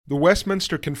The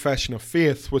Westminster Confession of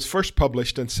Faith was first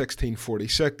published in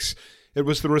 1646. It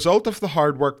was the result of the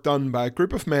hard work done by a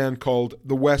group of men called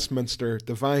the Westminster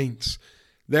Divines.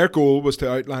 Their goal was to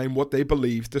outline what they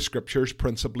believed the Scriptures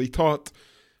principally taught,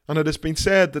 and it has been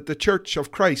said that the Church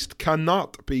of Christ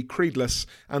cannot be creedless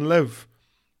and live.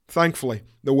 Thankfully,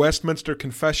 the Westminster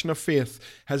Confession of Faith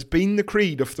has been the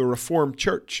creed of the Reformed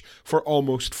Church for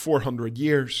almost 400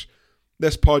 years.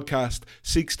 This podcast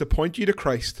seeks to point you to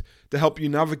Christ, to help you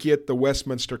navigate the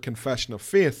Westminster Confession of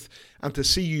Faith, and to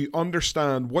see you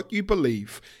understand what you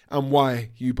believe and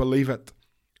why you believe it.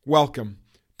 Welcome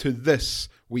to This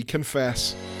We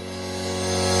Confess.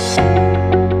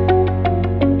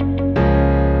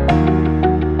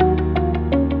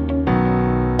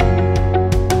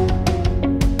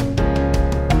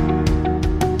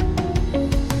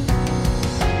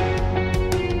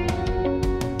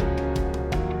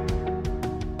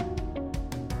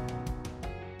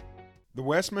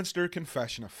 The Westminster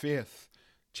Confession of Faith,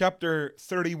 Chapter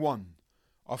 31,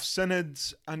 of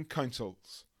Synods and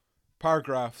Councils,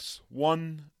 paragraphs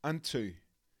 1 and 2.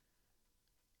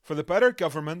 For the better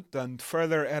government and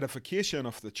further edification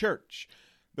of the Church,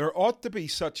 there ought to be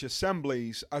such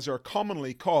assemblies as are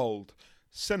commonly called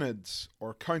synods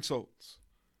or councils.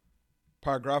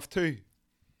 Paragraph 2.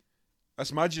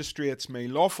 As magistrates may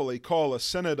lawfully call a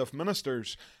synod of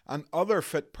ministers and other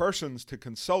fit persons to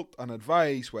consult and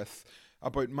advise with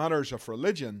about matters of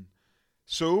religion,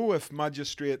 so if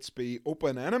magistrates be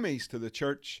open enemies to the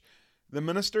Church, the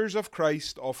ministers of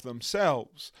Christ of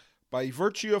themselves, by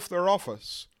virtue of their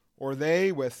office, or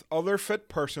they with other fit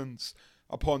persons,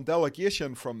 upon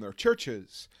delegation from their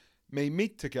churches, may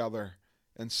meet together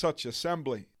in such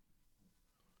assembly.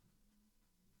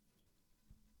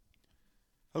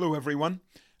 Hello everyone,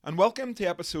 and welcome to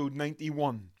episode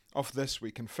 91 of This We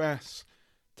Confess.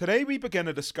 Today we begin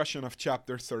a discussion of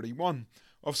chapter 31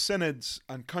 of synods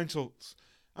and councils,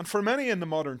 and for many in the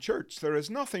modern church there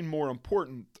is nothing more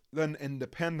important than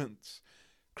independence.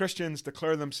 Christians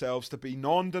declare themselves to be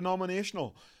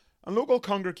non-denominational, and local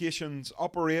congregations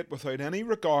operate without any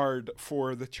regard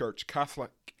for the Church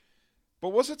Catholic. But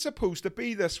was it supposed to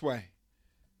be this way?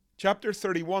 Chapter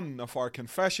 31 of our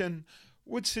confession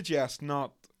would suggest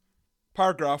not.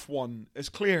 Paragraph 1 is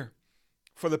clear.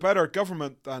 For the better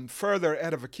government and further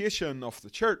edification of the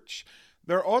Church,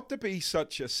 there ought to be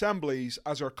such assemblies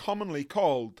as are commonly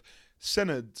called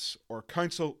synods or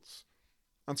councils.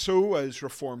 And so, as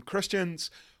Reformed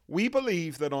Christians, we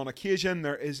believe that on occasion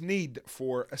there is need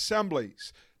for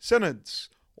assemblies, synods,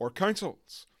 or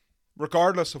councils.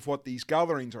 Regardless of what these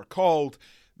gatherings are called,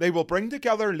 they will bring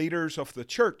together leaders of the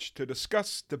Church to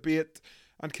discuss, debate,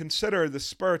 and consider the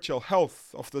spiritual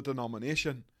health of the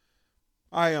denomination.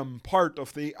 I am part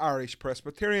of the Irish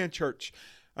Presbyterian Church,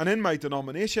 and in my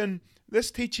denomination, this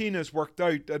teaching is worked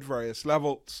out at various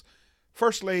levels.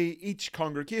 Firstly, each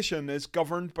congregation is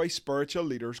governed by spiritual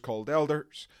leaders called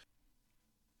elders.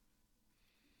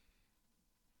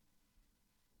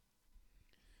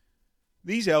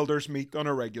 These elders meet on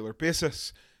a regular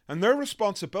basis, and their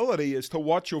responsibility is to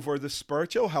watch over the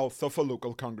spiritual health of a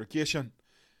local congregation.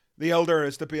 The elder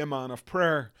is to be a man of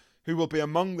prayer, who will be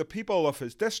among the people of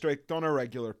his district on a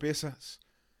regular basis.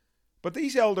 But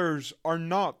these elders are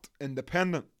not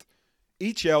independent.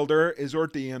 Each elder is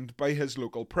ordained by his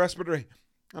local presbytery,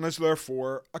 and is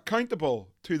therefore accountable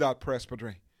to that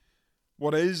presbytery.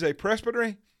 What is a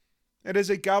presbytery? It is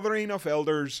a gathering of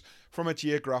elders from a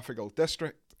geographical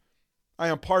district. I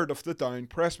am part of the Down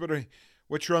Presbytery,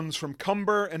 which runs from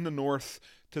Cumber in the north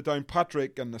to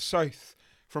Downpatrick in the south,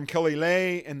 from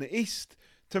Killylea in the east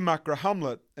to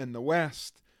Macrahamlet in the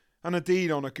west, and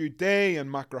indeed on a good day in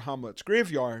Macrahamlet's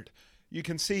graveyard, you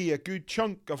can see a good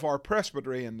chunk of our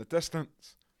presbytery in the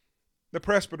distance. The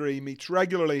presbytery meets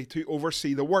regularly to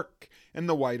oversee the work in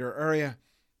the wider area,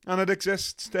 and it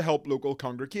exists to help local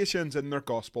congregations in their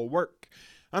gospel work,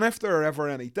 and if there are ever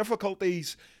any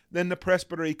difficulties, then the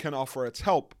presbytery can offer its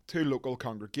help to local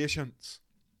congregations.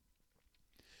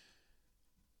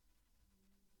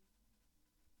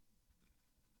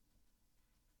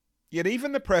 Yet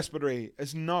even the presbytery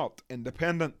is not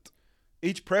independent.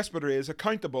 Each presbytery is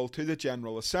accountable to the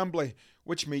General Assembly,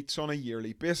 which meets on a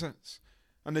yearly basis.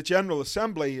 And the General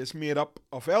Assembly is made up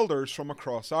of elders from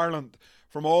across Ireland,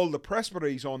 from all the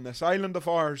presbyteries on this island of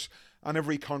ours, and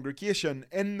every congregation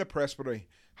in the presbytery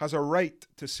has a right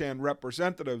to send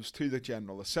representatives to the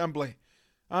General Assembly.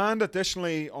 And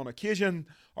additionally, on occasion,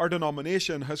 our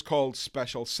denomination has called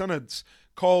special synods,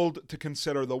 called to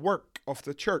consider the work of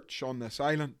the Church on this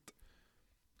island.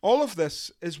 All of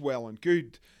this is well and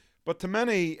good, but to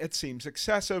many it seems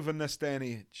excessive in this day and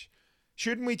age.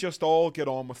 Shouldn't we just all get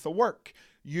on with the work?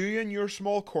 you in your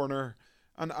small corner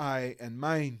and I in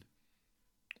mine.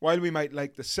 While we might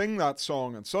like to sing that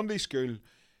song in Sunday school,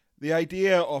 the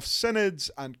idea of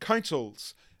synods and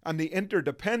councils and the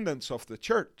interdependence of the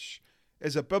church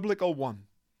is a biblical one.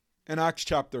 In Acts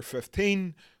chapter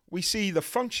 15, we see the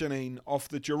functioning of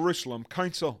the Jerusalem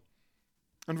Council.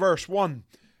 In verse 1,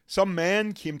 some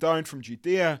men came down from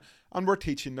Judea and were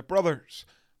teaching the brothers,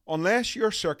 unless you're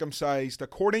circumcised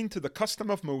according to the custom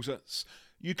of Moses,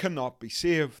 you cannot be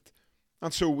saved.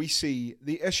 And so we see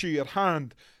the issue at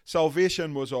hand.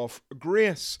 Salvation was of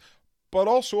grace, but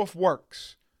also of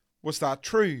works. Was that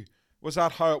true? Was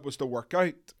that how it was to work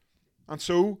out? And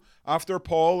so, after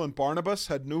Paul and Barnabas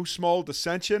had no small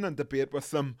dissension and debate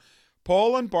with them,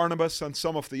 Paul and Barnabas and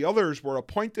some of the others were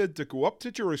appointed to go up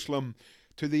to Jerusalem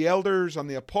to the elders and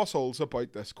the apostles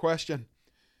about this question.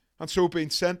 And so, being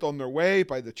sent on their way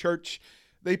by the church,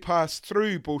 they passed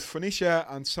through both Phoenicia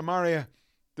and Samaria,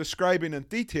 describing in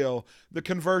detail the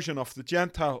conversion of the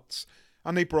Gentiles,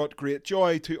 and they brought great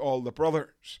joy to all the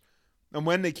brothers. And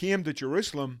when they came to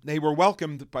Jerusalem, they were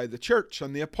welcomed by the church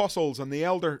and the apostles and the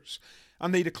elders,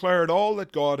 and they declared all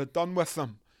that God had done with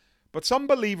them. But some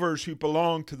believers who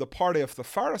belonged to the party of the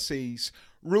Pharisees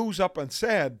rose up and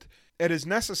said, it is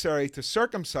necessary to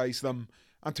circumcise them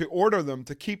and to order them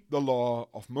to keep the law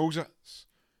of Moses.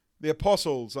 The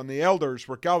apostles and the elders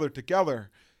were gathered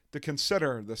together to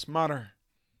consider this matter.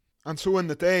 And so in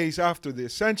the days after the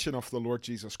ascension of the Lord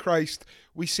Jesus Christ,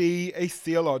 we see a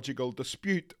theological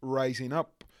dispute rising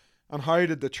up. And how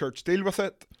did the church deal with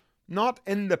it? Not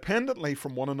independently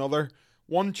from one another.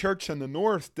 One church in the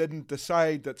north didn't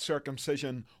decide that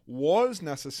circumcision was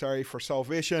necessary for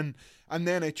salvation, and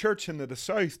then a church in the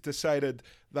south decided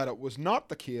that it was not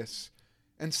the case.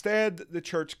 Instead, the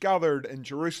church gathered in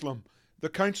Jerusalem. The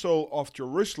Council of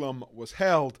Jerusalem was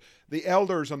held. The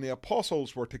elders and the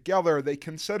apostles were together. They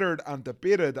considered and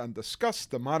debated and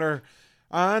discussed the matter.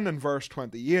 And in verse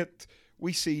 28,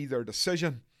 we see their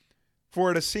decision. For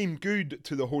it has seemed good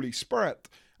to the Holy Spirit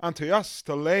and to us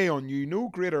to lay on you no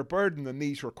greater burden than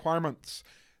these requirements,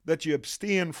 that you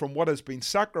abstain from what has been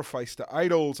sacrificed to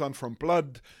idols, and from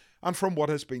blood, and from what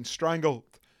has been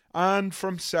strangled, and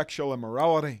from sexual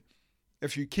immorality.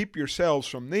 If you keep yourselves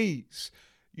from these,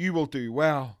 you will do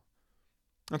well.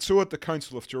 And so at the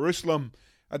Council of Jerusalem,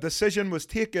 a decision was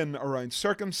taken around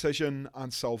circumcision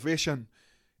and salvation.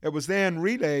 It was then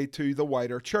relayed to the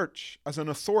wider church as an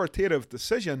authoritative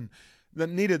decision that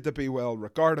needed to be well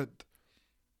regarded.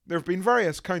 There have been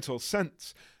various councils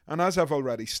since, and as I've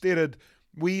already stated,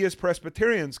 we as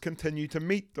Presbyterians continue to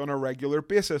meet on a regular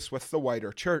basis with the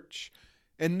wider church.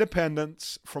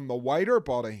 Independence from the wider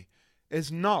body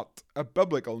is not a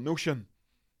biblical notion.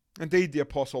 Indeed, the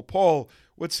Apostle Paul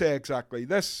would say exactly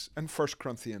this in 1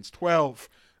 Corinthians 12,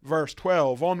 verse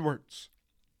 12 onwards.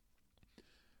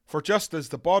 For just as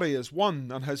the body is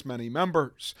one and has many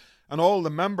members, and all the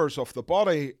members of the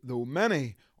body, though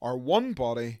many, are one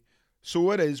body,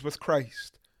 so it is with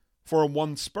Christ. For in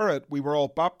one Spirit we were all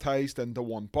baptized into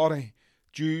one body,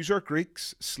 Jews or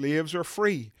Greeks, slaves or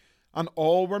free, and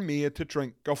all were made to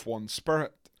drink of one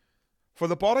Spirit. For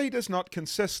the body does not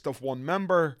consist of one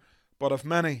member, but of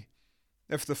many.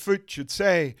 If the foot should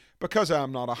say, because I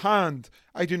am not a hand,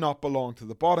 I do not belong to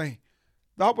the body,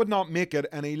 that would not make it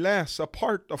any less a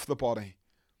part of the body.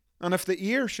 And if the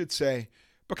ear should say,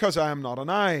 because I am not an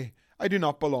eye, I do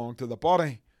not belong to the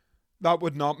body, that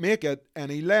would not make it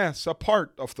any less a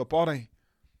part of the body.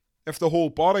 If the whole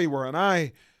body were an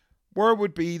eye, where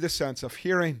would be the sense of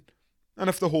hearing? And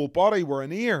if the whole body were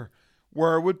an ear,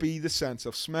 where would be the sense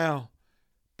of smell?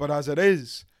 But as it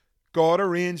is, God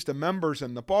arranged the members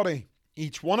in the body,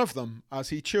 each one of them as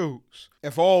he chose.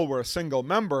 If all were a single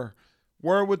member,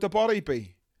 where would the body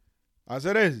be? As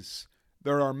it is,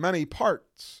 there are many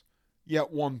parts,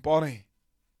 yet one body.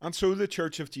 And so the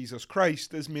Church of Jesus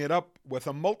Christ is made up with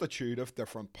a multitude of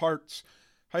different parts.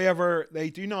 However, they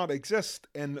do not exist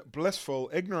in blissful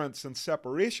ignorance and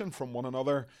separation from one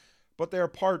another, but they are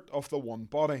part of the one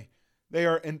body. They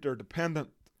are interdependent.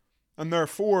 And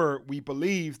therefore, we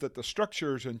believe that the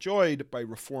structures enjoyed by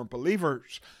Reformed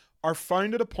believers are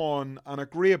founded upon and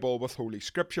agreeable with Holy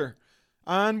Scripture,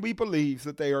 and we believe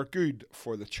that they are good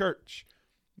for the Church.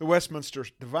 The Westminster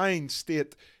Divines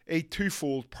state a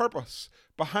twofold purpose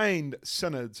behind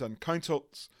synods and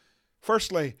councils.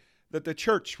 Firstly, that the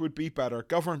church would be better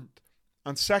governed,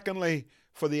 and secondly,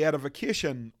 for the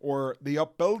edification or the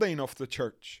upbuilding of the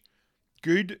church.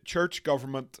 Good church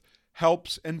government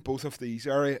helps in both of these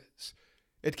areas.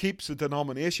 It keeps the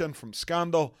denomination from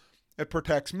scandal, it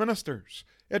protects ministers,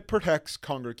 it protects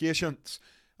congregations,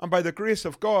 and by the grace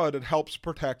of God it helps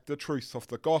protect the truth of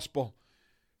the gospel.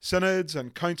 Synods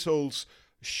and councils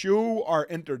show our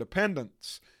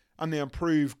interdependence, and they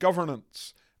improve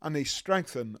governance, and they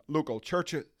strengthen local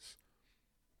churches.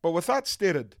 But with that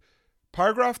stated,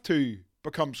 paragraph 2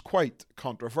 becomes quite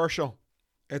controversial.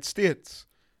 It states,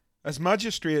 "As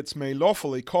magistrates may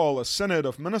lawfully call a synod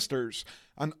of ministers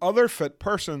and other fit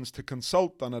persons to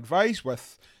consult and advise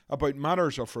with about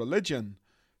matters of religion,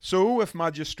 so if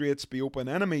magistrates be open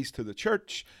enemies to the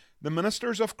church, the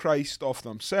ministers of Christ of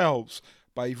themselves,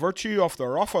 by virtue of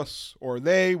their office, or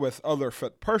they with other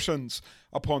fit persons,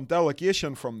 upon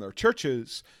delegation from their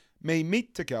churches, may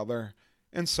meet together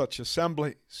in such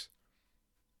assemblies."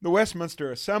 The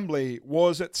Westminster Assembly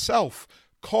was itself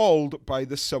called by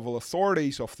the civil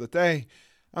authorities of the day,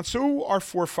 and so our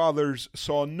forefathers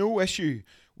saw no issue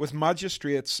with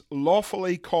magistrates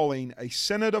lawfully calling a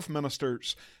synod of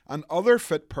ministers and other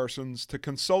fit persons to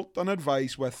consult and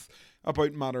advise with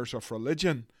about matters of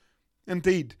religion.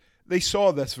 Indeed, they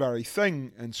saw this very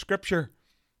thing in Scripture.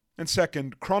 In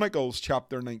 2 Chronicles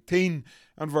chapter 19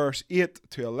 and verse 8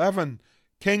 to 11,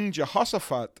 King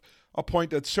Jehoshaphat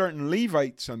appointed certain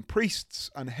Levites and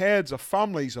priests and heads of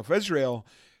families of Israel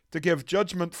to give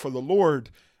judgment for the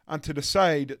Lord and to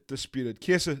decide disputed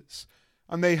cases,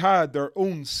 and they had their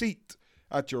own seat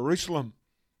at Jerusalem.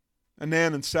 And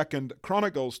then in 2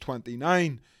 Chronicles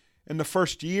 29, in the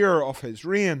first year of his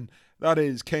reign, that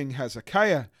is King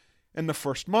Hezekiah, in the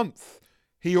first month,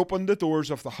 he opened the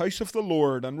doors of the house of the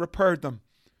Lord and repaired them.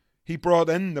 He brought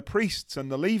in the priests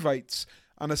and the Levites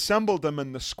and assembled them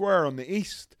in the square on the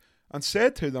east, and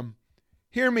said to them,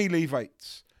 "Hear me,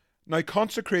 Levites, now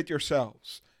consecrate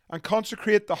yourselves, and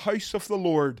consecrate the house of the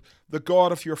Lord, the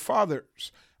God of your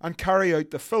fathers, and carry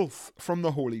out the filth from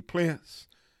the holy place."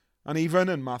 And even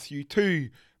in Matthew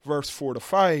 2, verse 4 to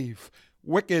 5,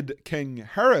 wicked King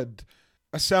Herod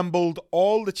assembled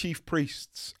all the chief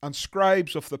priests and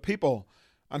scribes of the people,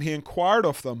 and he inquired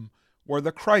of them where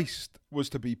the Christ was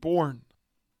to be born.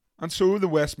 And so the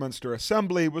Westminster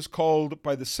Assembly was called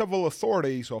by the civil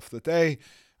authorities of the day,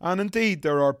 and indeed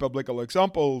there are biblical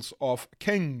examples of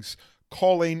kings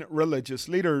calling religious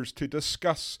leaders to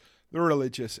discuss the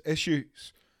religious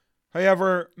issues.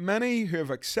 However, many who have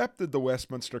accepted the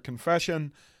Westminster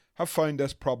Confession have found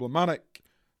this problematic.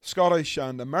 Scottish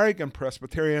and American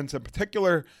Presbyterians in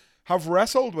particular have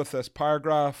wrestled with this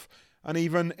paragraph and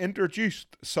even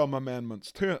introduced some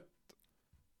amendments to it.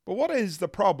 But what is the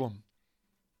problem?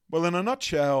 Well, in a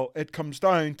nutshell, it comes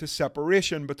down to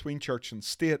separation between church and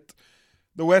state.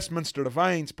 The Westminster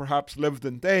Divines perhaps lived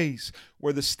in days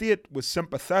where the state was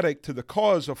sympathetic to the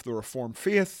cause of the Reformed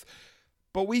faith,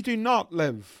 but we do not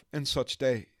live in such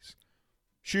days.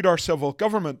 Should our civil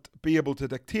government be able to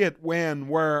dictate when,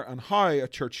 where, and how a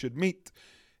church should meet?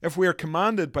 If we are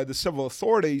commanded by the civil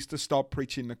authorities to stop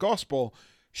preaching the gospel,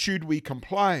 should we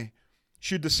comply?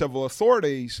 Should the civil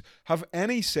authorities have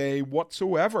any say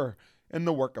whatsoever in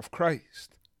the work of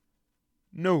Christ?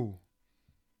 No.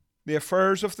 The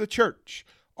affairs of the church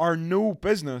are no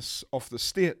business of the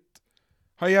state.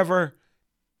 However,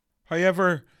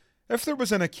 if there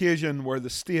was an occasion where the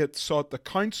state sought the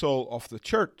counsel of the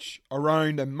church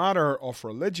around a matter of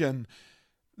religion,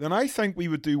 then I think we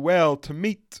would do well to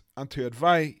meet and to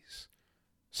advise.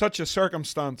 Such a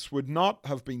circumstance would not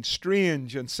have been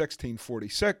strange in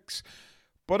 1646,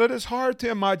 but it is hard to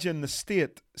imagine the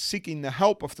state seeking the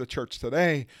help of the church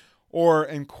today, or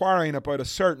inquiring about a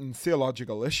certain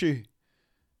theological issue.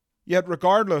 Yet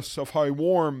regardless of how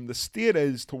warm the state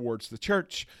is towards the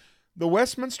church, the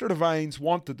Westminster Divines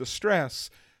wanted to stress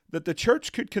that the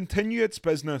church could continue its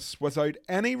business without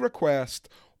any request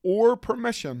or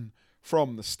permission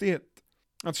from the state.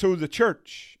 And so the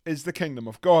church is the kingdom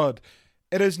of God.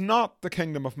 It is not the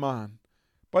kingdom of man.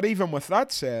 But even with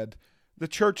that said, the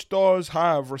church does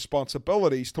have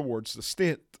responsibilities towards the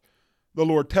state. The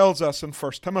Lord tells us in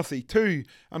 1 Timothy 2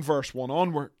 and verse 1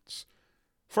 onwards.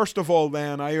 "First of all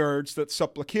then I urge that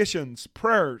supplications,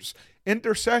 prayers,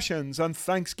 intercessions, and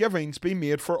thanksgivings be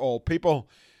made for all people,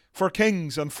 for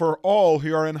kings and for all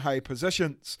who are in high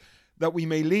positions, that we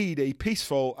may lead a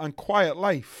peaceful and quiet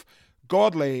life,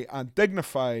 godly and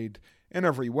dignified in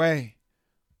every way."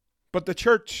 But the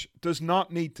church does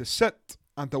not need to sit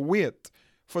and to wait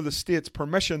for the state's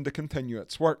permission to continue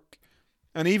its work.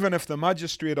 And even if the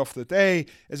magistrate of the day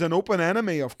is an open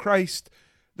enemy of Christ,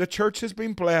 the church has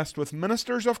been blessed with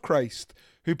ministers of Christ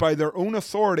who by their own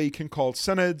authority can call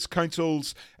synods,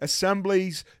 councils,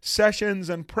 assemblies, sessions,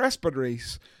 and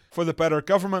presbyteries for the better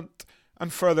government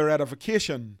and further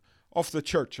edification of the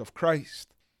church of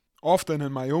Christ. Often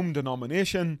in my own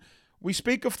denomination, we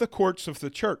speak of the courts of the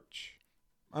church,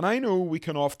 and I know we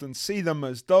can often see them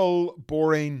as dull,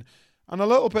 boring, and a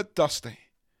little bit dusty.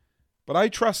 But I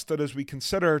trust that as we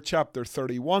consider chapter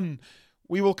 31,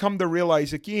 we will come to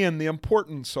realize again the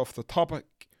importance of the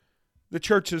topic. The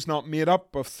church is not made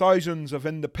up of thousands of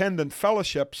independent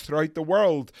fellowships throughout the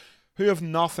world who have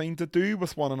nothing to do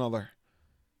with one another.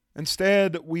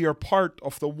 Instead, we are part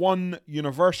of the one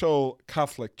universal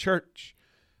Catholic Church.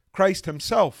 Christ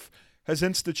himself has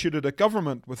instituted a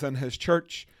government within his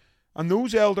church, and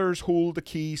those elders hold the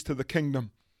keys to the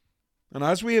kingdom. And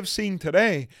as we have seen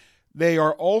today, they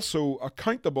are also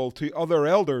accountable to other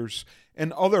elders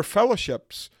in other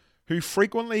fellowships who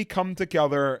frequently come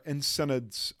together in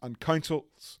synods and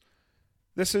councils.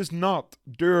 This is not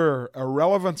dour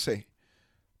irrelevancy,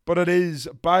 but it is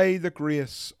by the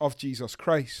grace of Jesus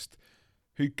Christ,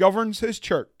 who governs his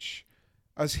church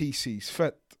as he sees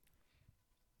fit.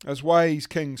 As wise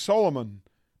King Solomon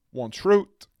once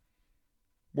wrote,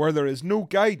 "Where there is no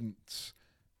guidance,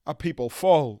 a people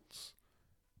falls,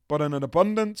 but in an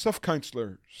abundance of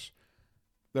counselors,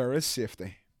 there is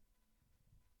safety."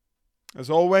 As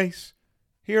always,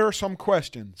 here are some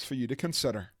questions for you to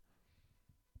consider.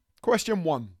 Question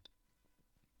 1.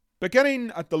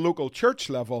 Beginning at the local church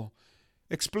level,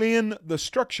 explain the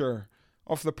structure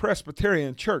of the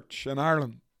Presbyterian Church in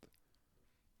Ireland.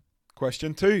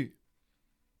 Question 2.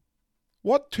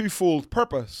 What twofold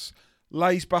purpose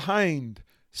lies behind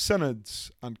synods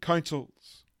and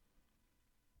councils?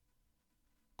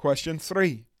 Question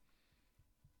 3.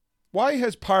 Why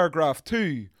has paragraph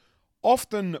 2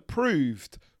 often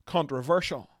proved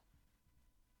controversial?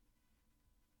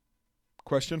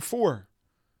 Question 4.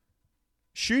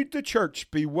 Should the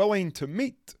church be willing to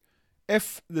meet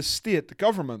if the state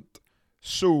government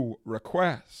so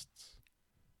requests?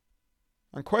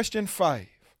 And question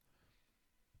 5.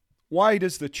 Why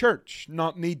does the church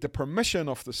not need the permission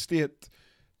of the state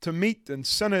to meet in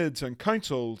synods and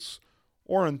councils,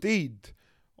 or indeed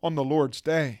on the Lord's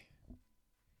Day?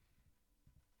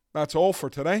 That's all for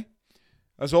today.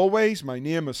 As always, my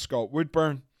name is Scott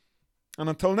Woodburn, and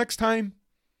until next time,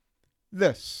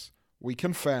 this we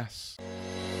confess.